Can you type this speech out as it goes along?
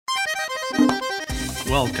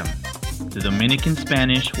Welcome to Dominican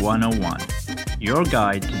Spanish 101, your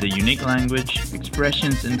guide to the unique language,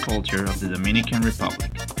 expressions, and culture of the Dominican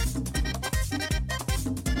Republic.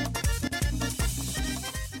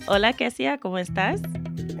 Hola, Kesia, ¿cómo estás?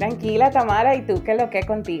 Tranquila, Tamara, ¿y tú qué es lo que es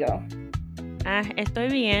contigo? Estoy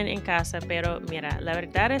bien en casa, pero mira, la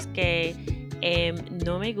verdad es que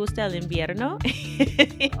no me gusta el invierno.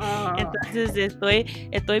 Entonces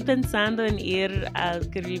estoy pensando en ir al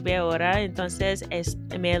Caribe ahora. Entonces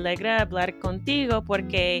me alegra hablar contigo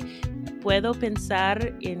porque puedo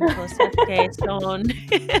pensar en cosas que son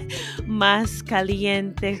más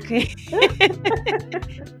calientes que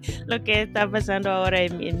lo que está pasando ahora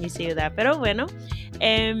en mi ciudad. Pero bueno,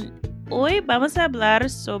 hoy vamos a hablar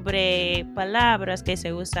sobre palabras que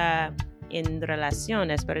se usan en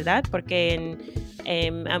relaciones, ¿verdad? Porque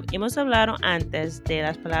hemos hablado antes de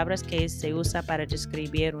las palabras que se usa para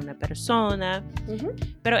describir una persona,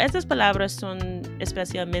 pero estas palabras son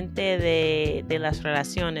especialmente de las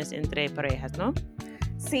relaciones entre parejas, ¿no?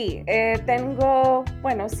 Sí,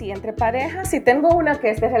 entre parejas, sí, tengo una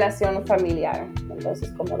que es de relación familiar,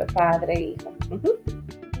 entonces como de padre e hijo.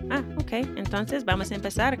 Ok, entonces vamos a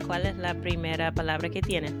empezar. ¿Cuál es la primera palabra que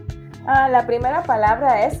tiene? La primera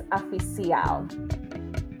palabra es aficial.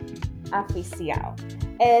 Aficial.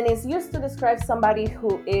 And it's used to describe somebody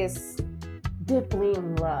who is deeply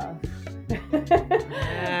in love.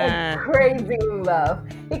 Crazy in love.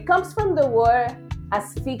 It comes from the word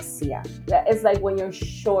asphyxia. It's like when you're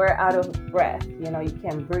short out of breath. You know, you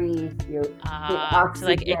can't breathe. The oxygen. So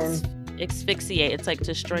like asphyxiate. It's like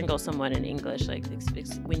to strangle someone in English. Like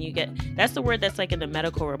when you get, that's the word that's like in the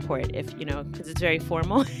medical report. If you know, because it's very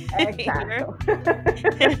formal. Exacto.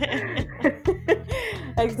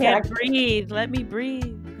 Exacto. Can't breathe. Let me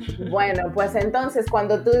breathe. Bueno, pues entonces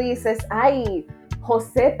cuando tú dices, ay,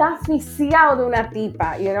 José está asfixiado de una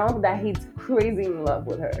tipa, you know, that he's crazy in love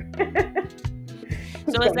with her.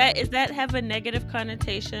 So is that have a negative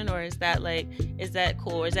connotation, or is that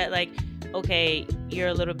cool? Or is that like, okay, you're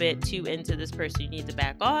a little bit too into this person, you need to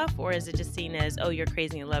back off? Or is it just seen as, oh, you're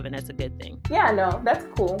crazy in love and that's a good thing? Yeah, no, that's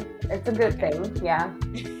cool. It's a good thing, yeah.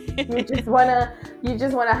 You just wanna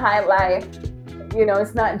highlight, you know,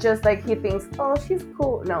 it's not just like he thinks, oh, she's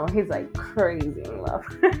cool. No, he's like crazy in love.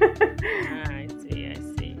 I see.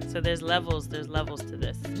 So there's levels to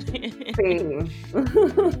this. Sí.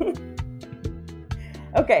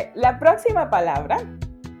 Ok, la próxima palabra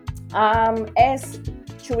es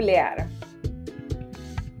chulear.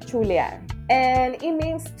 Chulear. And it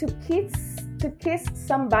means to kiss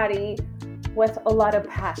somebody with a lot of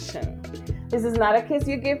passion. This is not a kiss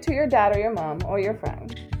you give to your dad or your mom or your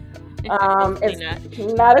friend.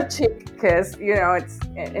 It's not a cheek kiss, you know,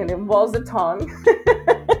 it involves the tongue.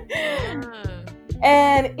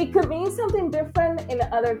 And it could mean something different in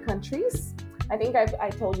other countries. I think I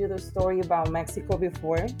told you the story about Mexico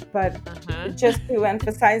before, but just to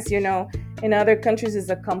emphasize, you know, in other countries it's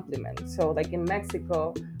a compliment. So like in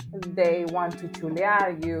Mexico, they want to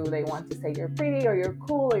chulear you, they want to say you're pretty or you're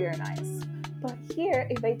cool or you're nice. But here,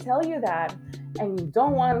 if they tell you that and you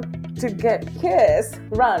don't want to get kissed,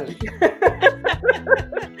 run.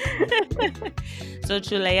 So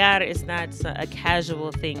chulear is not a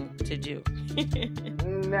casual thing to do.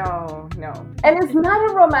 No. And it's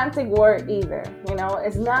not a romantic word either. You know,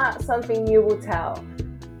 it's not something you will tell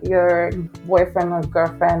your boyfriend or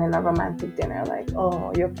girlfriend in a romantic dinner, like,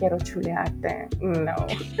 oh, yo quiero chulearte. No.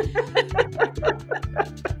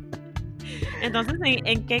 Entonces,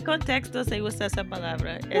 ¿en qué contexto se usa esa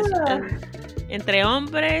palabra? ¿Es entre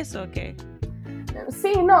hombres o qué?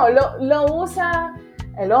 Sí, no, lo usa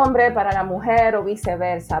el hombre para la mujer o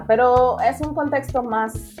viceversa, pero es un contexto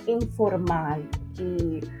más informal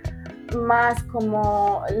y más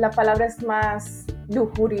como, la palabra es más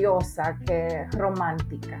lujuriosa que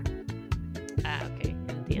romántica. Ok,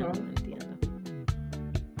 entiendo.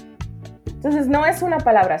 Entonces no es una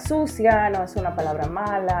palabra sucia, no es una palabra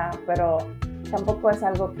mala, pero tampoco es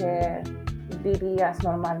algo que dirías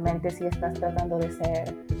normalmente si estás tratando de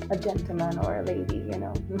ser a gentleman or a lady, you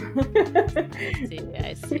know.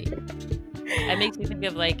 I see. It makes me think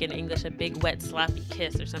of, like, in English, a big, wet, sloppy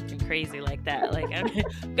kiss or something crazy like that. Like, I'm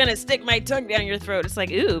gonna stick my tongue down your throat. It's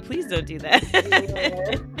like, ooh, please don't do that.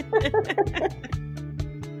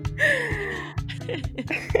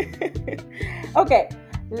 Ok,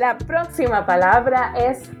 la próxima palabra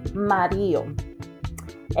es marido.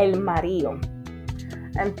 El marido.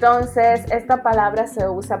 Entonces, esta palabra se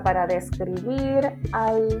usa para describir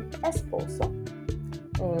al esposo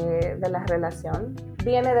de la relación.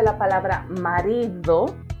 Viene de la palabra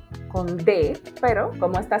marido con D, pero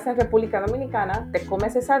como estás en República Dominicana, te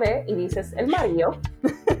comes esa D y dices el Mario.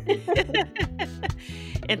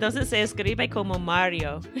 Entonces se escribe como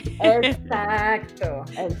Mario. Exacto.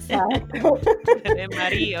 De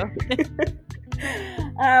Mario.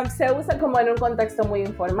 Se usa como en un contexto muy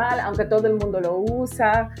informal, aunque todo el mundo lo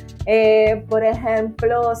usa. Por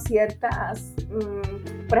ejemplo,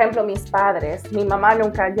 por ejemplo, mis padres, mi mamá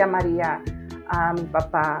nunca llamaría a mi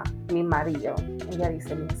papá mi marido. Ella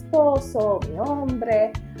dice mi esposo, mi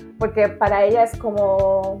hombre, porque para ella es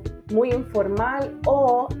como muy informal,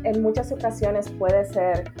 o en muchas ocasiones puede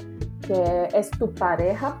ser que es tu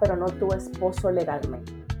pareja, pero no tu esposo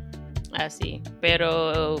legalmente. Así,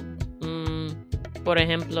 pero por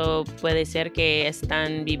ejemplo, puede ser que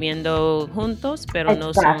están viviendo juntos, pero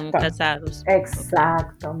no son casados.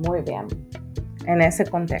 Exacto, muy bien, en ese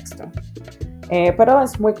contexto. Pero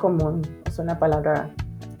es muy común, es una palabra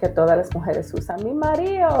que todas las mujeres usan, mi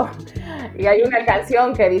marido. Y hay una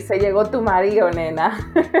canción que dice, llegó tu marido, nena.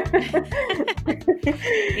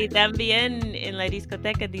 Y también en la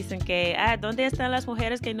discoteca dicen que, ¿dónde están las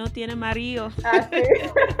mujeres que no tienen marido? Sí.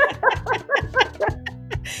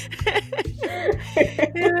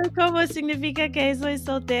 ¿Cómo significa que soy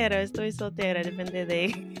soltera? Estoy soltera, depende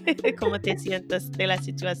de cómo te sientas de la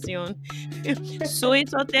situación. ¿Soy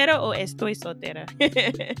soltera o estoy soltera?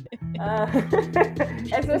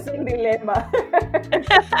 Eso es un dilema.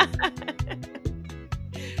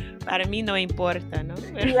 Para mí no importa, ¿no?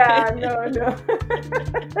 Ya, no.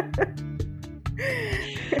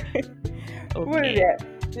 Okay. Muy bien.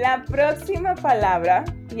 La próxima palabra,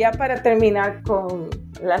 ya para terminar con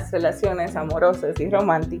las relaciones amorosas y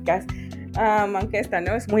románticas, aunque esta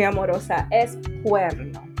no es muy amorosa, es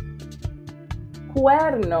cuerno.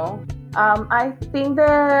 Cuerno, I think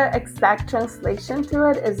the exact translation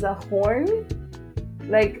to it is a horn,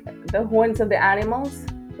 like the horns of the animals,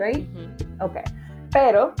 right? Mm-hmm. Okay.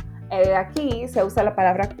 Pero aquí se usa la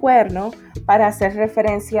palabra cuerno para hacer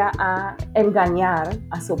referencia a engañar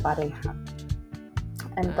a su pareja.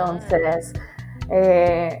 Entonces,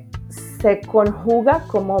 se conjuga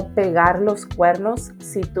como pegar los cuernos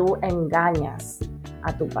si tú engañas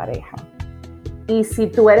a tu pareja. Y si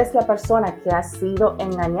tú eres la persona que ha sido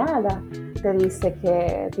engañada, te dice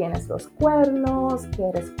que tienes los cuernos, que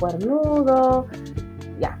eres cuernudo,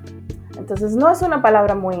 ya. Entonces, no es una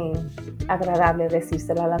palabra muy agradable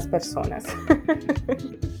decírsela a las personas.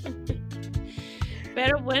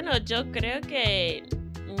 Pero bueno, yo creo que,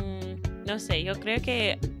 no sé, yo creo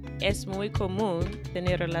que es muy común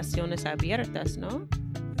tener relaciones abiertas, ¿no?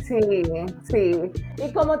 Sí.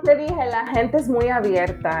 Y como te dije, la gente es muy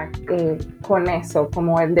abierta con eso,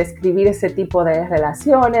 como el describir ese tipo de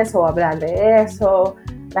relaciones o hablar de eso.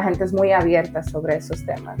 La gente es muy abierta sobre esos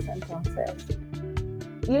temas, entonces...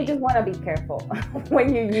 You just want to be careful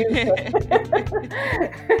when you use it.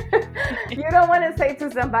 You don't want to say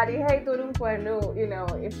to somebody, hey, tú eres un cuerno,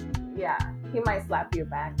 he might slap you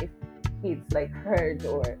back if he's like hurt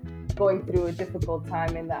or going through a difficult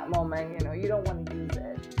time in that moment, you don't want to use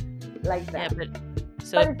it like that.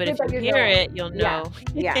 Yeah, but if you hear it, you'll know.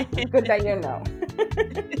 Yeah, it's good that you know.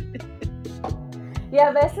 Y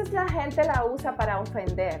a veces la gente la usa para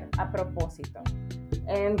ofender a propósito.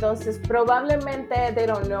 Entonces, probablemente they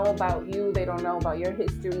don't know about you, they don't know about your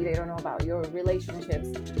history, they don't know about your relationships,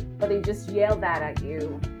 but they just yell that at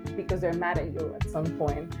you because they're mad at you at some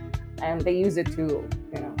point, and they use it to,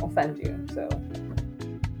 offend you. So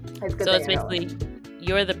it's good. So it's basically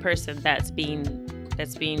you're the person that's being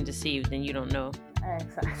deceived, and you don't know.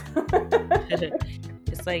 Exactly.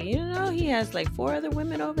 It's like, he has like 4 other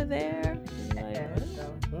women over there.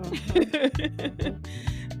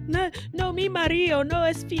 No, mi marido no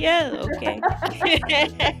es fiel, ok.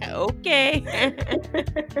 Ok.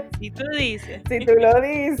 Si tú dices. Si tú lo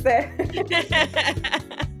dices.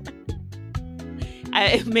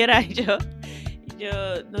 Mira, yo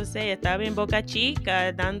no sé, estaba en Boca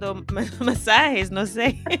Chica dando masajes, no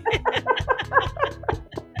sé.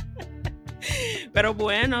 Pero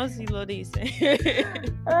bueno, si lo dice.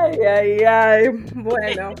 Ay.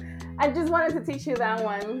 Bueno. I just wanted to teach you that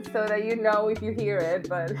one so that you know if you hear it,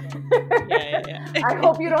 but yeah. I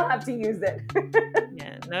hope you don't have to use it.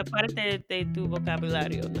 Yeah, no es parte de tu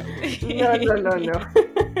vocabulario, ¿no? No.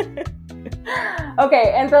 Ok,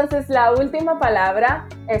 entonces la última palabra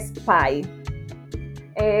es pai.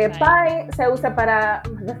 Pai se usa para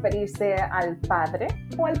referirse al padre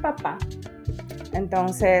o al papá.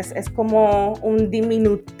 Entonces es como un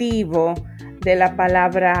diminutivo de la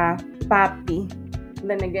palabra papi.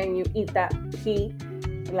 Then again, you eat that P,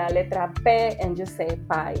 la letra P, and just say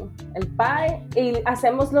pai. El pai, y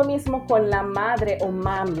hacemos lo mismo con la madre o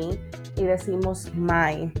mami, y decimos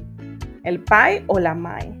mai. el pai o la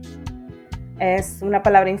mai. Es una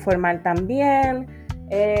palabra informal también.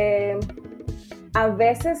 A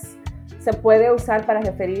veces se puede usar para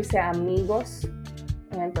referirse a amigos.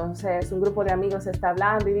 Entonces, un grupo de amigos está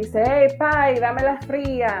hablando y dice, hey, pai, dame la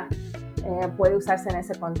fría. Puede usarse en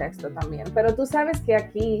ese contexto también. Pero tú sabes que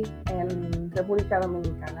aquí en República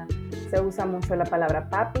Dominicana se usa mucho la palabra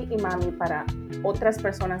papi y mami para otras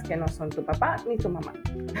personas que no son tu papá ni tu mamá.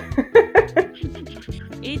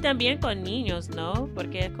 Y también con niños, ¿no?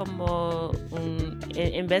 Porque es como,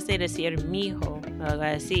 en vez de decir mijo, algo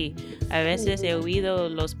así, a veces he oído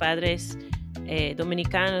los padres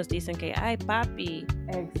dominicanos dicen que, ay, papi.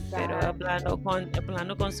 Exacto. Pero hablando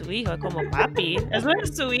con su hijo, es como, papi, eso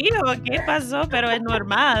es su hijo, ¿qué pasó? Pero es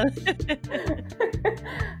normal.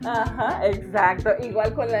 Ajá, exacto.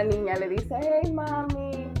 Igual con la niña, le dice, hey,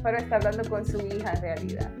 mami, pero está hablando con su hija en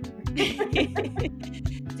realidad.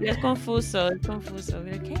 Sí, es confuso.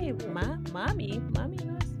 Okay, mommy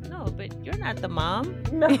no, but you're not the mom.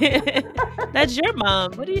 No. That's your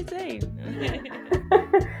mom. What do you say?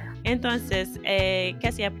 Entonces,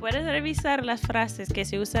 Cassia, ¿puedes revisar las frases que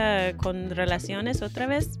se usa con relaciones otra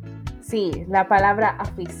vez? Sí, la palabra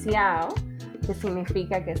aficiado, que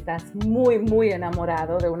significa que estás muy, muy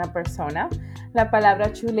enamorado de una persona. La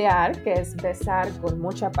palabra chulear, que es besar con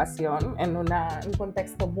mucha pasión en un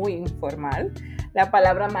contexto muy informal. La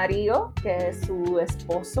palabra marido, que es su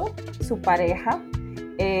esposo, su pareja.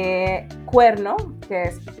 Cuerno, que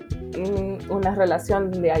es una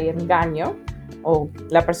relación de engaño, o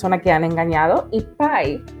la persona que han engañado. Y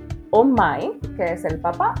pai o mai, que es el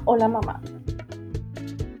papá o la mamá.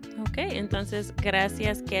 Okay, entonces,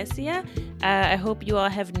 gracias, Cassia. I hope you all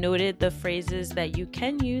have noted the phrases that you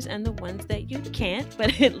can use and the ones that you can't,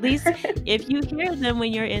 but at least if you hear them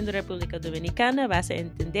when you're in the República Dominicana, vas a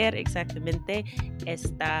entender exactamente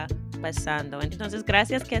está pasando. Entonces,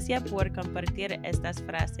 gracias, Cassia, por compartir estas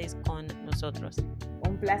frases con nosotros.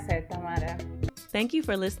 Un placer, Tamara. Thank you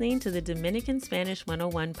for listening to the Dominican Spanish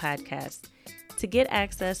 101 podcast. To get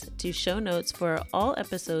access to show notes for all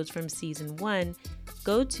episodes from Season 1,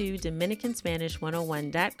 go to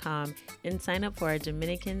DominicanSpanish101.com and sign up for our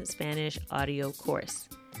Dominican Spanish audio course.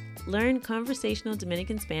 Learn conversational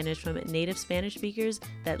Dominican Spanish from native Spanish speakers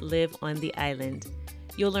that live on the island.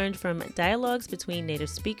 You'll learn from dialogues between native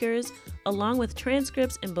speakers, along with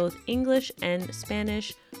transcripts in both English and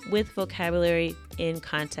Spanish, with vocabulary in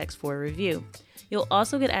context for review. You'll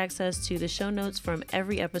also get access to the show notes from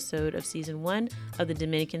every episode of Season 1 of the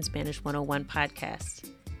Dominican Spanish 101 podcast.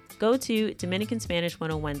 Go to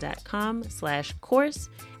DominicanSpanish101.com/course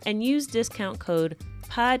and use discount code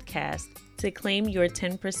PODCAST to claim your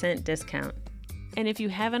 10% discount. And if you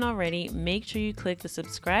haven't already, make sure you click the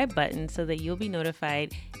subscribe button so that you'll be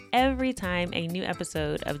notified every time a new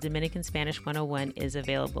episode of Dominican Spanish 101 is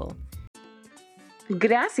available.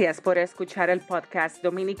 Gracias por escuchar el podcast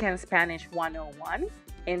Dominican Spanish 101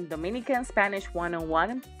 en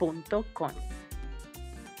dominicanspanish101.com.